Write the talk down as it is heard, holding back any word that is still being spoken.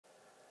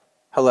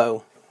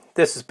Hello,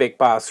 this is Big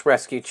Boss,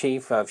 Rescue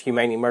Chief of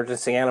Humane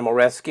Emergency Animal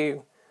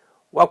Rescue.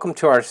 Welcome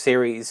to our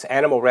series,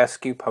 Animal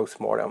Rescue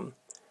Postmortem,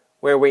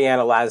 where we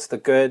analyze the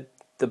good,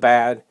 the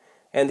bad,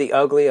 and the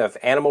ugly of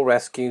animal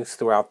rescues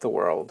throughout the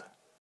world.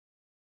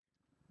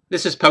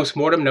 This is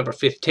Postmortem number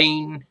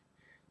 15.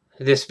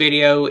 This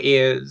video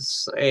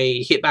is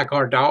a hit by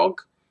car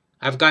dog.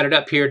 I've got it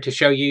up here to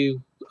show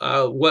you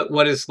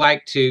what it's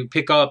like to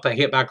pick up a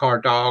hit by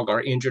car dog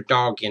or injured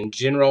dog in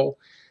general.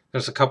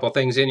 There's a couple of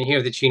things in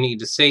here that you need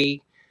to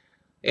see.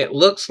 It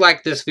looks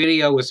like this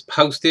video was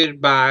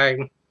posted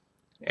by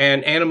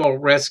an animal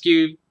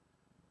rescue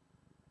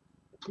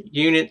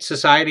unit,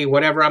 society,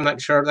 whatever. I'm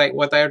not sure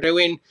what they're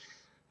doing.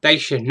 They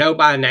should know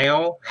by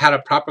now how to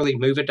properly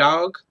move a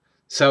dog.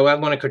 So I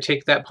want to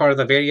critique that part of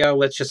the video.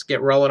 Let's just get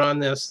rolling on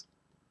this.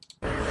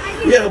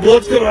 Yeah,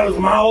 blood's coming out of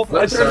his mouth.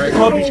 Oops, sorry. The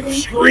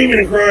puppy's screaming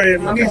and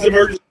crying. Okay. Needs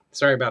emergency.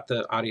 Sorry about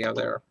the audio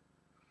there.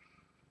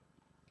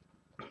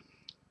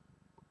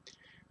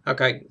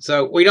 Okay,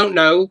 so we don't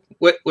know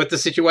what the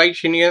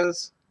situation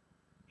is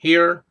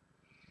here.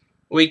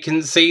 We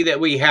can see that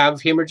we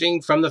have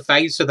hemorrhaging from the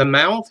face to the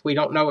mouth. We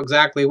don't know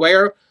exactly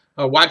where.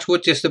 Watch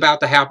what's just about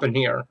to happen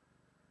here.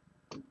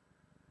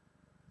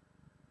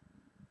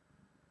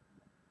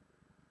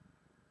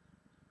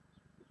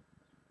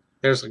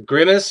 There's a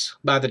grimace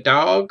by the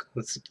dog.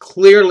 It's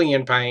clearly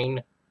in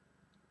pain.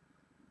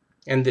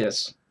 And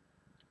this.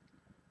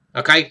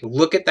 Okay,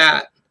 look at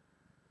that.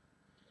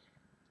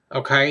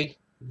 Okay,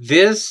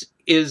 this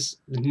is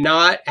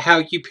not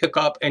how you pick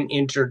up an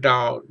injured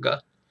dog.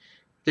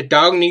 The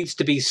dog needs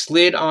to be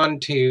slid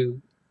onto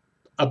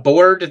a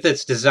board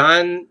that's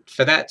designed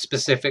for that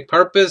specific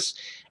purpose.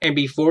 And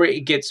before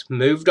it gets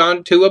moved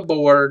onto a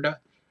board,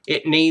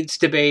 it needs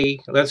to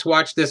be, let's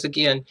watch this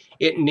again,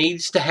 it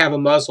needs to have a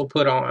muzzle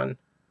put on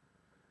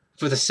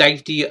for the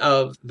safety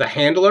of the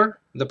handler,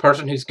 the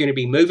person who's going to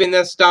be moving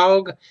this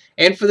dog,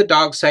 and for the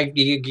dog's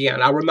safety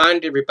again. I'll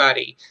remind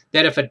everybody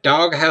that if a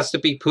dog has to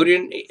be put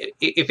in,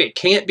 if it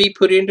can't be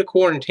put into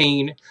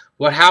quarantine,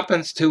 what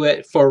happens to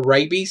it for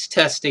rabies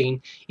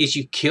testing is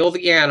you kill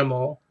the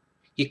animal,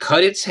 you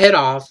cut its head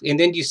off, and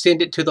then you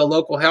send it to the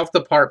local health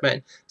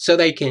department so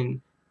they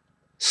can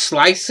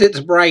slice its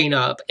brain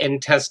up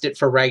and test it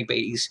for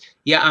rabies.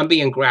 Yeah, I'm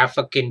being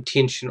graphic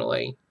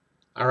intentionally.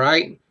 All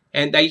right?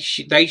 And they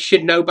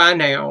should know by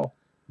now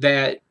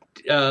that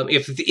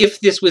if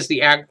this was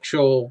the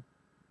actual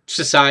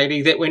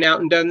society that went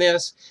out and done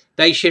this,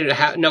 they should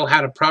know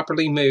how to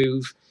properly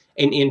move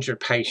an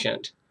injured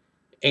patient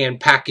and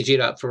package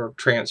it up for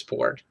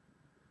transport.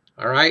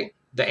 All right?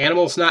 The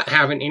animal's not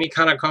having any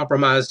kind of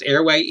compromised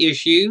airway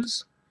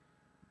issues.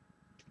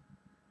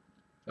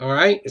 All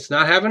right? It's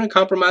not having a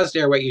compromised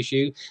airway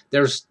issue.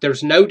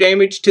 There's no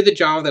damage to the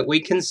jaw that we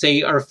can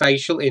see or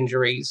facial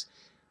injuries.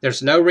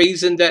 There's no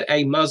reason that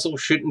a muzzle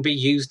shouldn't be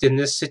used in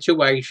this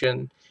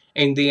situation.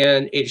 And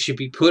then it should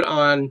be put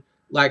on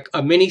like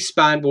a mini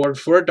spine board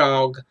for a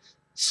dog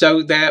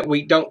so that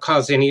we don't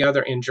cause any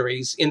other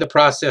injuries in the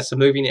process of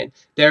moving it.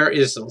 There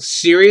is some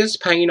serious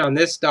pain on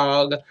this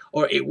dog,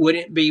 or it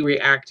wouldn't be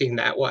reacting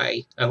that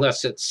way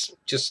unless it's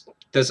just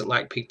doesn't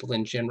like people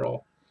in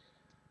general.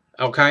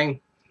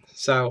 Okay?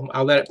 So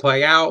I'll let it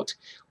play out.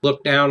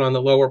 Look down on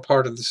the lower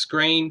part of the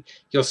screen.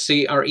 You'll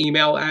see our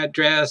email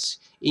address.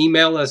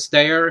 Email us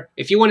there.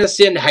 If you want to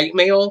send hate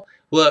mail,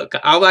 look,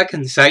 all I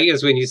can say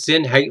is when you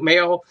send hate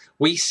mail,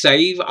 we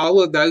save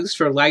all of those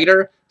for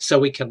later so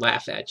we can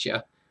laugh at you.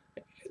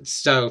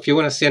 So if you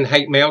want to send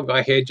hate mail, go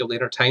ahead. You'll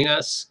entertain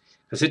us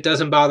because it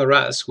doesn't bother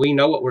us. We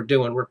know what we're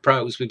doing. We're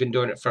pros. We've been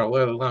doing it for a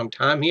really long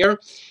time here.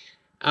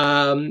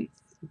 Don't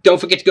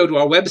forget to go to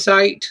our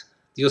website.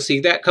 You'll see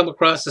that come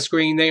across the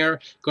screen there.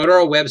 Go to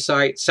our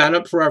website, sign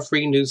up for our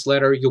free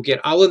newsletter. You'll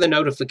get all of the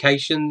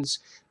notifications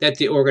that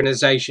the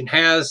organization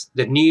has,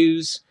 the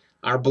news,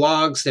 our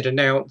blogs that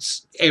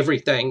announce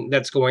everything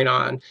that's going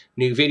on.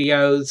 New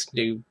videos,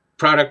 new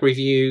product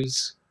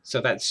reviews.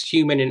 So that's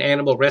human and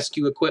animal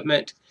rescue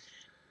equipment.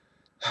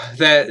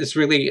 That is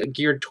really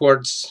geared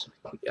towards,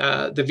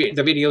 the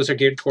videos are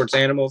geared towards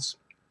animals.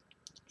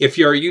 If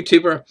you're a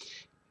YouTuber,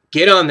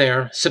 get on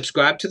there,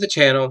 subscribe to the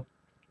channel.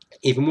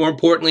 Even more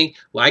importantly,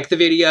 like the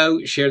video,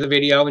 share the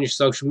video on your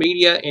social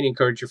media, and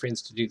encourage your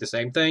friends to do the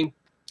same thing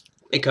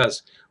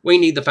because we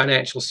need the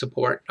financial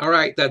support. All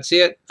right, that's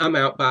it. I'm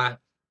out. Bye.